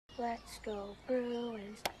Let's go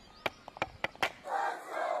Bruins.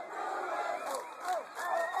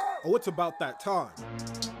 Oh, it's about that time.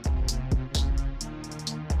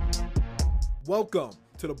 Welcome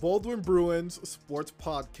to the Baldwin Bruins Sports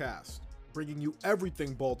Podcast, bringing you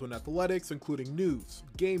everything Baldwin athletics, including news,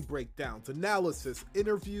 game breakdowns, analysis,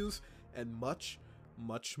 interviews, and much,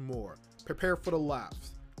 much more. Prepare for the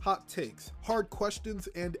laughs, hot takes, hard questions,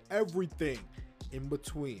 and everything in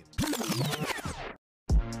between.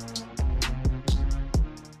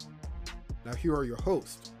 Now here are your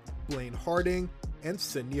hosts, Blaine Harding and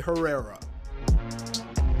Cydney Herrera.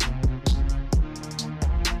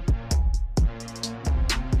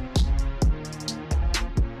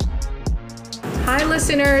 Hi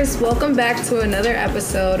listeners, welcome back to another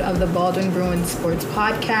episode of the Baldwin Bruins Sports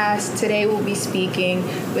Podcast. Today we'll be speaking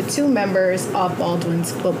with two members of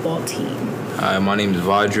Baldwin's football team. Hi, my name is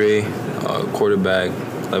Vaudreagh, quarterback,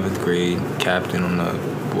 11th grade, captain on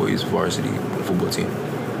the boys varsity football team.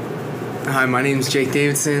 Hi, my name is Jake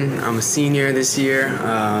Davidson. I'm a senior this year.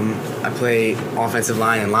 I play offensive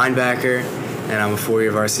line and linebacker, and I'm a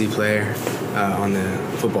four-year varsity player on the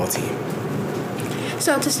football team.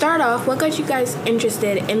 So to start off, what got you guys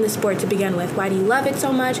interested in the sport to begin with? Why do you love it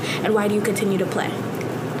so much, and why do you continue to play?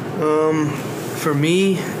 For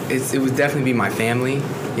me, it would definitely be my family.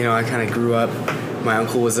 You know, I kind of grew up. My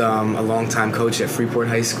uncle was a longtime coach at Freeport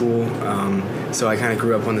High School, so I kind of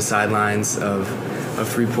grew up on the sidelines of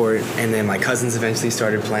Freeport, and then my cousins eventually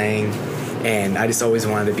started playing, and I just always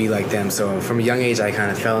wanted to be like them. So from a young age, I kind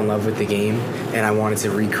of fell in love with the game, and I wanted to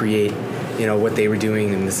recreate, you know, what they were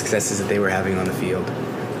doing and the successes that they were having on the field.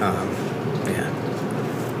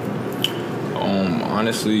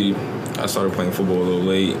 Honestly, I started playing football a little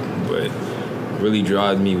late, but really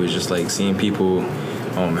drove me was just like seeing people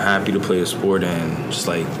happy to play a sport and just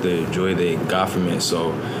like the joy they got from it.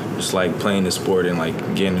 So just like playing the sport and like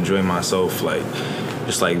getting to enjoy myself, like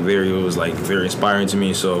just like it was like very inspiring to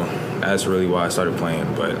me. So that's really why I started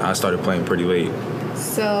playing, but I started playing pretty late.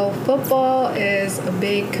 So football is a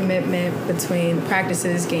big commitment between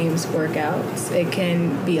practices, games, workouts. It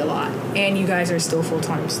can be a lot, and you guys are still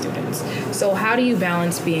full-time students. So how do you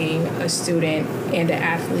balance being a student and an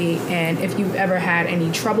athlete? And if you've ever had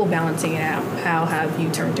any trouble balancing it out, how have you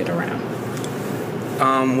turned it around?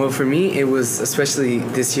 Well, for me, it was, especially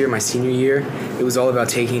this year, my senior year, it was all about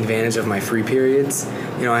taking advantage of my free periods.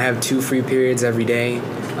 You know, I have 2 free periods every day.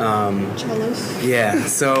 Jealous. Yeah,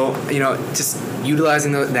 so, you know, just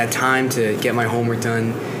utilizing that time to get my homework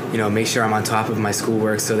done, you know, make sure I'm on top of my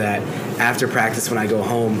schoolwork so that after practice when I go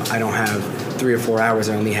home, I don't have 3 or 4 hours.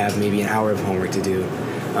 I only have maybe an hour of homework to do.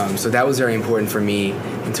 So that was very important for me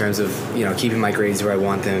in terms of, you know, keeping my grades where I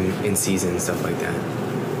want them in season and stuff like that.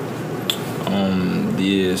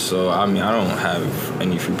 Yeah, so I mean, I don't have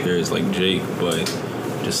any free periods like Jake, but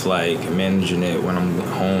just like managing it when I'm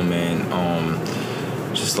home and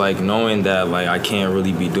just like knowing that like I can't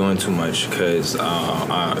really be doing too much because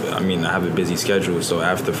I have a busy schedule. So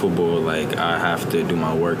after football, like I have to do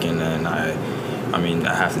my work and then I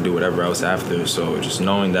have to do whatever else after. So just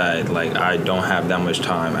knowing that like I don't have that much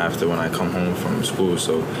time after when I come home from school.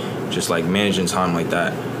 So just like managing time like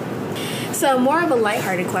that. So more of a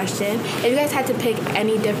lighthearted question. If you guys had to pick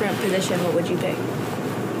any different position, what would you pick?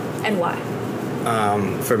 And why?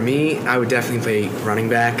 For me, I would definitely play running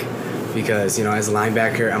back because, you know, as a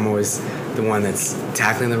linebacker, I'm always the one that's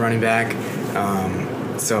tackling the running back.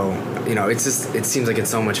 So, you know, it seems like it's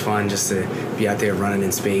so much fun just to be out there running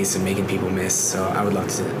in space and making people miss. So I would love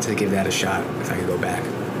to give that a shot if I could go back.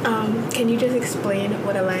 Can you just explain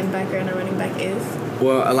what a linebacker and a running back is?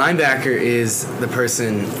 Well, a linebacker is the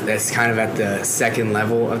person that's kind of at the second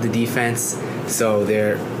level of the defense. So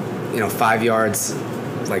they're, you know, 5 yards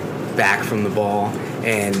like back from the ball,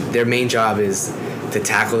 and their main job is to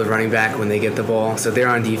tackle the running back when they get the ball. So they're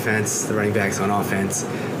on defense, the running back's on offense,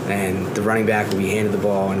 and the running back will be handed the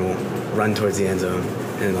ball and will run towards the end zone,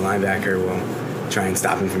 and then the linebacker will try and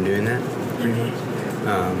stop him from doing that.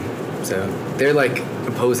 So they're like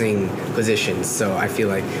opposing positions, so I feel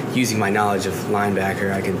like using my knowledge of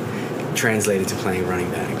linebacker, I can translate it to playing running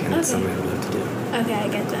back, and it's something I would love to do. Okay, I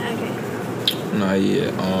get that. Okay. No, yeah.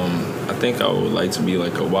 I think I would like to be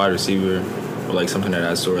like a wide receiver or like something of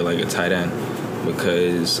that sort, like a tight end,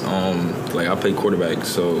 because like I play quarterback,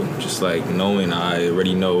 so just like knowing I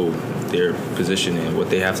already know their position and what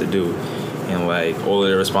they have to do, and like all of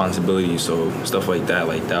their responsibilities, so stuff like that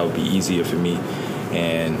would be easier for me.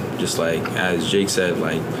 And just like as Jake said,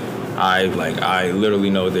 I literally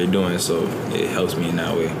know what they're doing, so it helps me in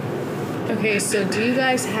that way. Okay, so do you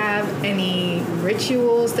guys have any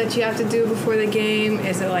rituals that you have to do before the game?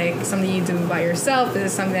 Is it like something you do by yourself?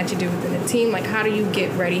 Is it something that you do within the team? Like, how do you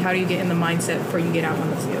get ready? How do you get in the mindset before you get out on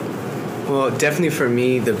the field? Well, definitely for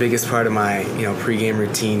me, the biggest part of my pregame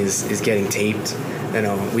routine is getting taped.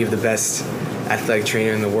 We have the best athletic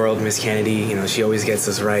trainer in the world, Miss Kennedy. She always gets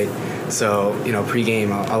us right. So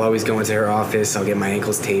pregame, I'll always go into her office. I'll get my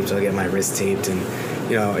ankles taped. I'll get my wrists taped, and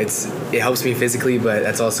it helps me physically, but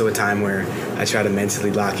that's also a time where I try to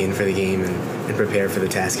mentally lock in for the game and prepare for the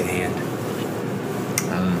task at hand.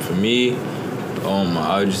 For me,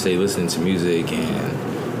 I would just say listening to music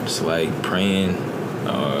and just like praying.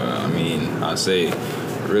 I'd say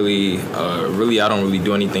really, I don't really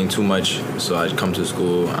do anything too much. So I come to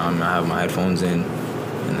school, I have my headphones in,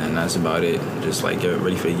 and then that's about it. Just like get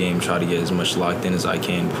ready for the game, try to get as much locked in as I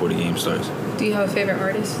can before the game starts. Do you have a favorite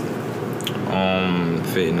artist?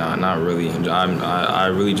 Not really. I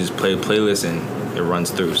really just play a playlist and it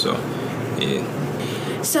runs through. So, yeah.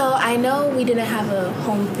 So I know we didn't have a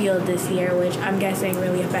home field this year, which I'm guessing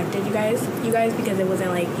really affected you guys because it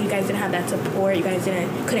wasn't like you guys didn't have that support. You guys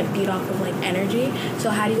couldn't feed off of like energy.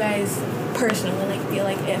 So how do you guys personally feel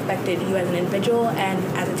like it affected you as an individual and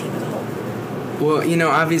as a team as a whole?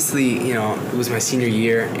 Well, obviously, it was my senior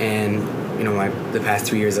year, and the past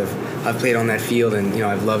 2 years I've played on that field, and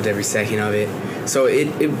I've loved every second of it. So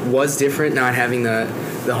it was different not having the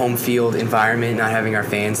home field environment, not having our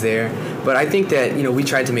fans there. But I think that we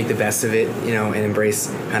tried to make the best of it, and embrace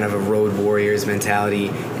kind of a road warriors mentality.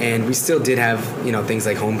 And we still did have things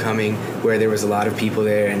like homecoming, where there was a lot of people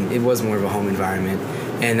there, and it was more of a home environment.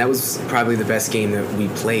 And that was probably the best game that we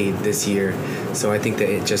played this year. So I think that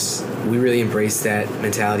we really embraced that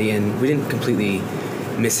mentality, and we didn't completely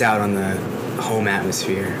miss out on the home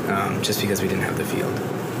atmosphere just because we didn't have the field.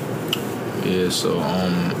 Yeah, so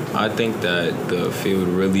I think that the field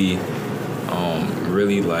really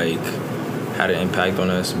had an impact on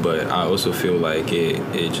us, but I also feel like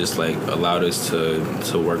it just allowed us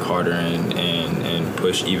to work harder and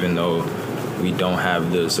push, even though we don't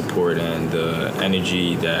have the support and the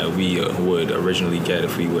energy that we would originally get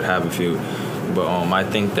if we would have a field. But I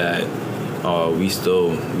think that we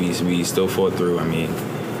still fought through.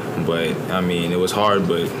 It was hard,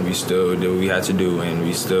 but we still did what we had to do, and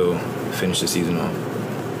we still finished the season off.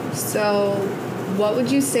 So what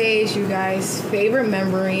would you say is you guys' favorite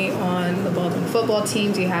memory on the Baldwin football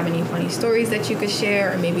team? Do you have any funny stories that you could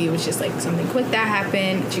share, or maybe it was just something quick that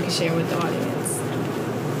happened that you could share with the audience?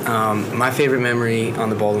 My favorite memory on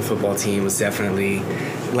the Baldwin football team was definitely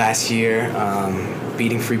last year,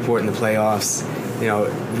 beating Freeport in the playoffs.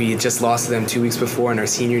 We had just lost to them 2 weeks before on our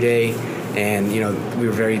senior day, and we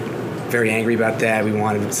were very, very angry about that. We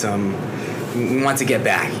wanted to get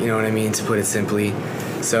back, to put it simply.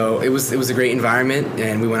 So it was a great environment,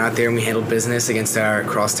 and we went out there and we handled business against our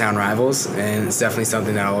crosstown rivals, and it's definitely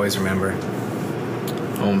something that I'll always remember.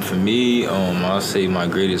 For me, I'll say my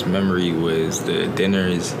greatest memory was the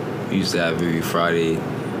dinners we used to have every Friday.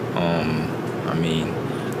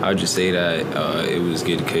 I would just say that it was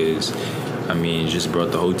good because, it just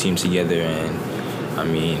brought the whole team together, and,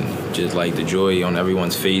 just the joy on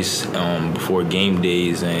everyone's face before game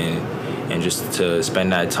days, and just to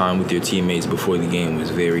spend that time with your teammates before the game was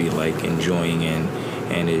very enjoying,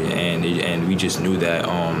 and we just knew that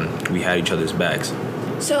we had each other's backs.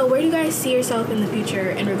 So where do you guys see yourself in the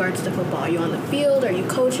future in regards to football? Are you on the field? Are you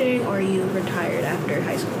coaching? Or are you retired after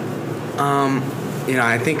high school?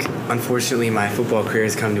 I think unfortunately my football career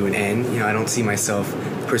has come to an end. I don't see myself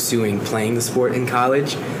pursuing playing the sport in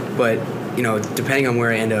college, but depending on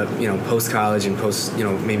where I end up, post-college and post,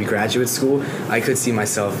 maybe graduate school, I could see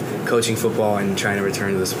myself coaching football and trying to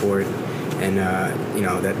return to the sport. And,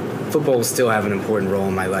 that football will still have an important role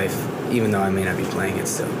in my life, even though I may not be playing it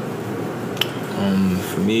still.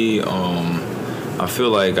 For me, I feel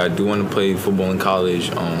like I do want to play football in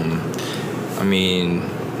college.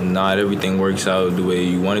 Not everything works out the way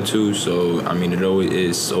you want it to, so,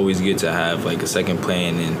 it's always good to have, a second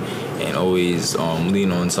plan and always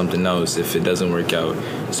lean on something else if it doesn't work out,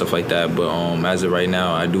 stuff like that. But as of right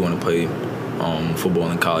now, I do want to play football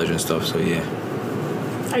in college and stuff, so yeah.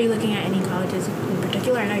 Are you looking at any colleges in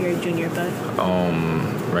particular? I know you're a junior, but...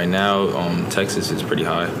 Right now, Texas is pretty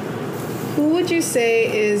high. Who would you say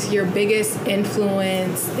is your biggest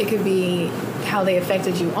influence? It could be how they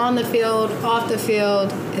affected you on the field, off the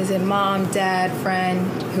field. Is it mom, dad, friend?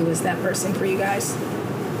 Who is that person for you guys?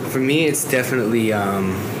 For me, it's definitely,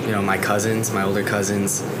 my cousins, my older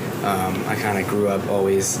cousins. I kind of grew up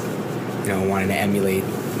always, wanting to emulate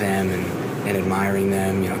them and admiring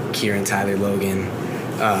them. Kieran, Tyler, Logan.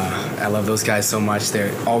 I love those guys so much.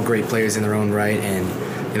 They're all great players in their own right, and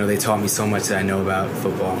they taught me so much that I know about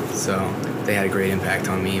football. So they had a great impact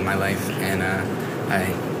on me in my life, and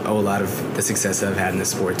I owe a lot of the success I've had in the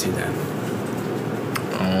sport to them.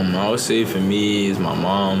 I would say for me is my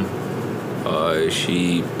mom.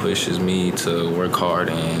 She pushes me to work hard,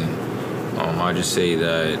 and I just say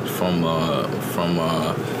that from a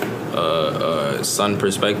son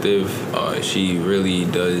perspective, she really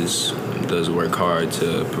does work hard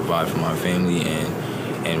to provide for my family,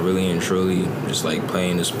 and really and truly just like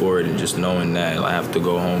playing the sport and just knowing that I have to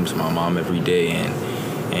go home to my mom every day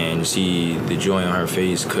and see the joy on her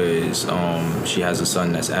face because she has a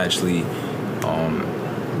son that's actually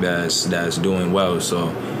that's doing well.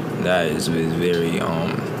 So that is very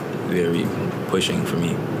very pushing for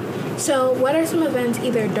me. So what are some events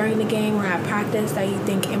either during the game or at practice that you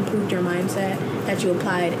think improved your mindset that you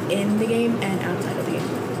applied in the game and outside of the game?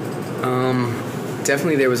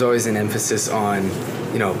 Definitely there was always an emphasis on,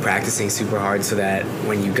 practicing super hard so that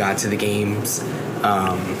when you got to the games,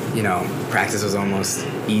 practice was almost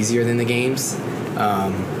easier than the games.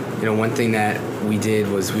 One thing that we did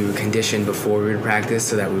was we were conditioned before we would practice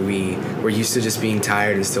so that we were used to just being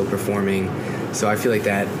tired and still performing. So I feel like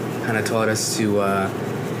that kind of taught us to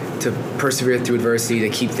persevere through adversity, to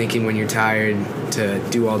keep thinking when you're tired, to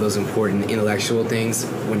do all those important intellectual things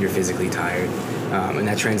when you're physically tired, and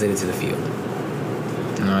that translated to the field.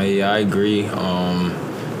 Yeah, I agree.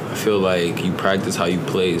 I feel like you practice how you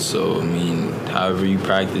play, so however you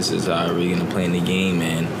practice is however you're gonna play in the game,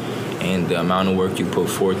 and the amount of work you put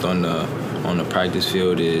forth on the practice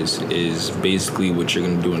field is basically what you're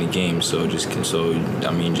gonna do in the game. So just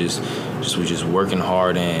working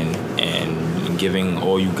hard and giving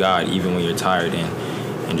all you got even when you're tired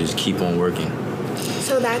and just keep on working.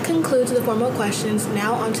 So that concludes the formal questions.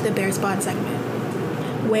 Now on to the BearSpot segment.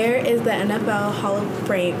 Where is the NFL Hall of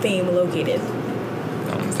Fame located?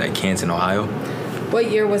 Is that Canton, Ohio? What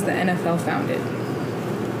year was the NFL founded?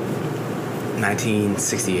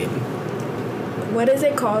 1968. What is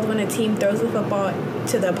it called when a team throws the football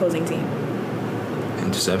to the opposing team?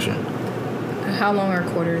 Interception. How long are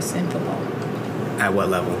quarters in football? At what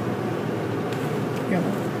level? Your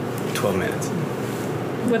level. 12 minutes.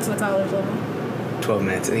 What's the college level? 12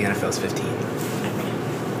 minutes, and the NFL is 15.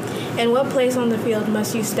 And what place on the field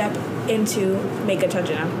must you step into make a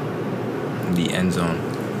touchdown? The end zone.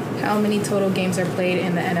 How many total games are played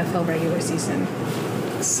in the NFL regular season?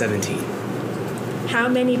 17. How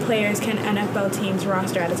many players can NFL teams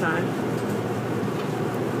roster at a time?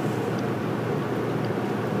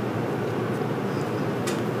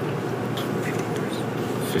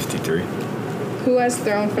 53. Who has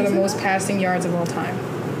thrown for the most passing yards of all time?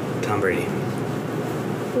 Tom Brady.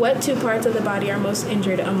 What two parts of the body are most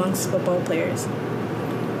injured amongst football players?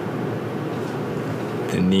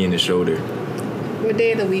 The knee and the shoulder. What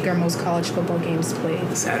day of the week are most college football games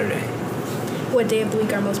played? Saturday. What day of the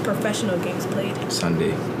week are most professional games played?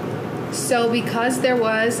 Sunday. So because there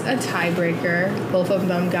was a tiebreaker, both of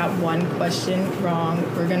them got one question wrong.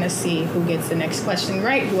 We're going to see who gets the next question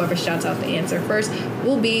right. Whoever shouts out the answer first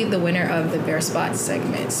will be the winner of the BearSpot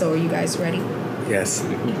segment. So are you guys ready? Yes.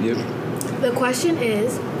 Yep. The question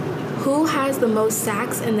is, who has the most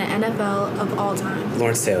sacks in the NFL of all time?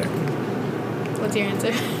 Lawrence Taylor. What's your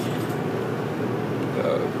answer?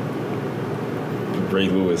 Ray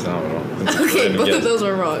Lewis, I don't know. Okay, both of those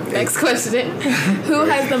were wrong. Next question. Who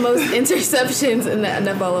has the most interceptions in the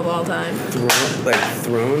NFL of all time?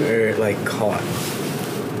 Thrown or caught?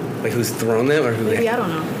 Like who's thrown them or who? Maybe, I don't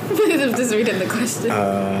know. I'm just reading the question.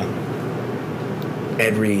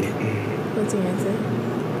 Ed Reed. What's your answer?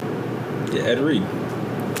 Yeah, Ed Reed.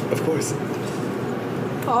 Of course.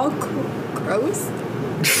 Paul Gross?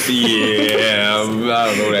 Yeah, I don't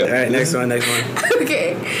know that. All right, next one.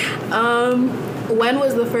 Okay. When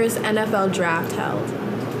was the first NFL draft held?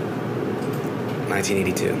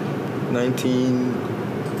 1982.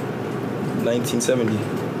 1970.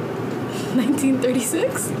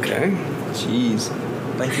 1936? Okay. Jeez.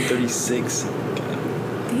 1936. Okay.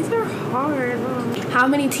 These are hard. How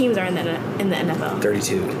many teams are in the NFL?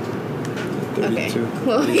 32. 32. Okay.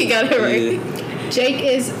 Well, he got it right. Yeah. Jake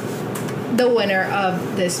is the winner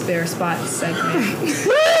of this BearSpot segment.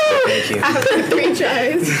 Thank you. After 3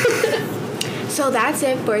 tries. So that's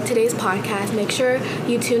it for today's podcast. Make sure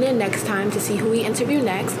you tune in next time to see who we interview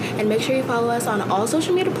next. And make sure you follow us on all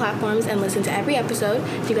social media platforms and listen to every episode.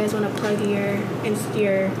 Do you guys want to plug your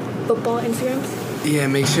football Instagrams? Yeah,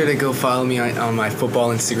 make sure to go follow me on my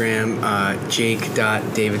football Instagram,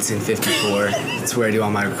 jake.davidson54. That's where I do all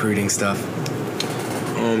my recruiting stuff.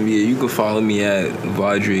 Yeah, you can follow me at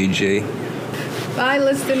Vaudreagh. Bye,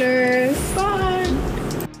 listeners. Bye.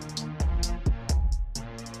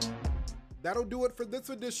 That'll do it for this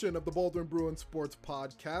edition of the Baldwin Bruins Sports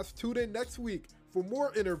Podcast. Tune in next week for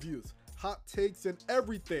more interviews, hot takes, and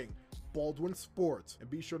everything Baldwin Sports. And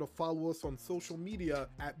be sure to follow us on social media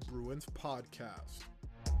at Bruins Podcast.